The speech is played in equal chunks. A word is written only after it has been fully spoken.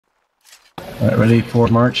Alright, ready for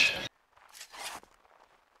march?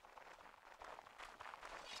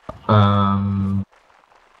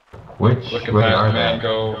 Which way are they?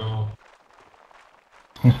 Go.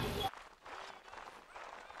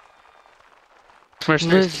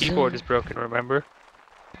 Commissioner's keyboard is broken, remember?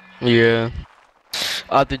 Yeah.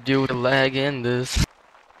 I have to deal with the lag and this.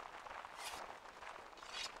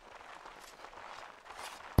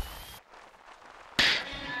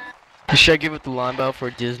 Should I give it the line battle for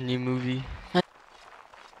a Disney movie?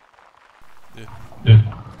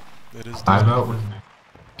 Yeah. It is I Disney. vote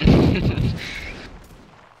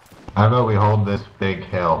we hold this big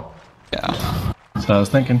hill. That's what I was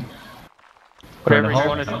thinking. Whatever you halt.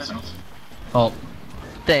 want to do. Halt.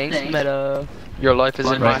 Thanks, Meta. Your life is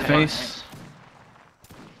in my Right hands. face.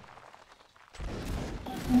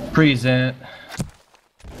 Present.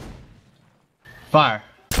 Fire.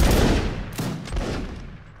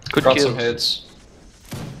 Good Got kill. some hits.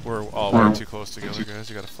 We're all way too close together, guys.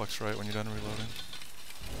 You gotta flex right when you're done reloading.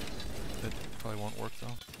 It probably won't work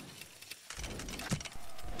though.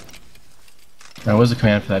 That was a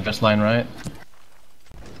command for that. Just line right.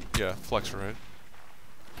 Yeah, flex right.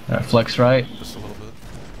 Alright, flex right. Just a little bit.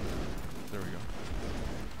 There we go.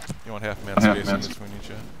 You want half man spacing between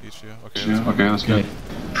each of you? Okay, that's good. Okay.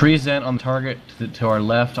 Present on the target to our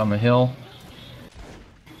left on the hill.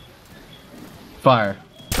 Fire.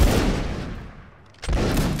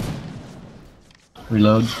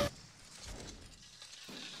 Reload.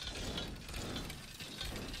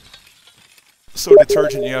 So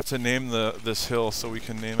detergent, you have to name this hill so we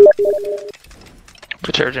can name it.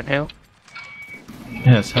 Detergent Hill.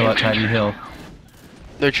 Yes, how about Tidy Hill?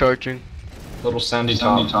 They're charging. Little sandy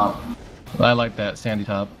top. I like that, Sandy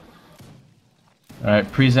Top.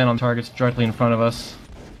 Alright, present on targets directly in front of us.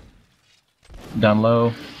 Down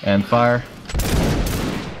low, and fire.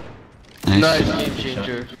 Nice game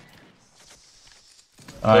changer.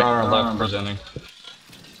 They're on Alright, our left presenting.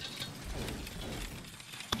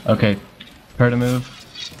 okay. Prepare to move.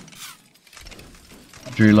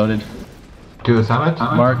 Drew loaded. To the summit?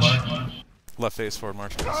 March. Left face forward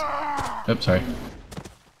march, guys. Oops, sorry.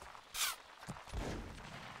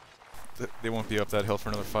 They won't be up that hill for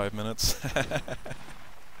another 5 minutes.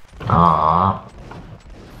 Aww.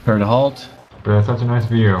 Prepare to halt. But that's such a nice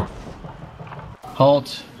view.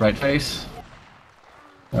 Halt. Right face.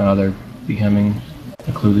 They're becoming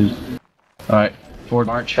occluded. Alright, forward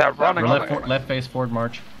march. They're running Left face, forward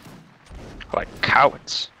march. like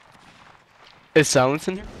cowards. Is silence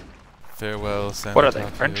in here? Farewell, Santa What are they,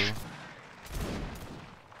 Top French? Hill.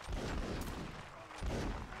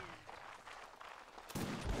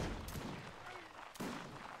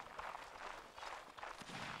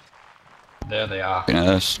 There they are.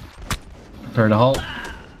 Yes. Prepare to halt.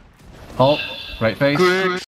 Halt. Right face. Quick.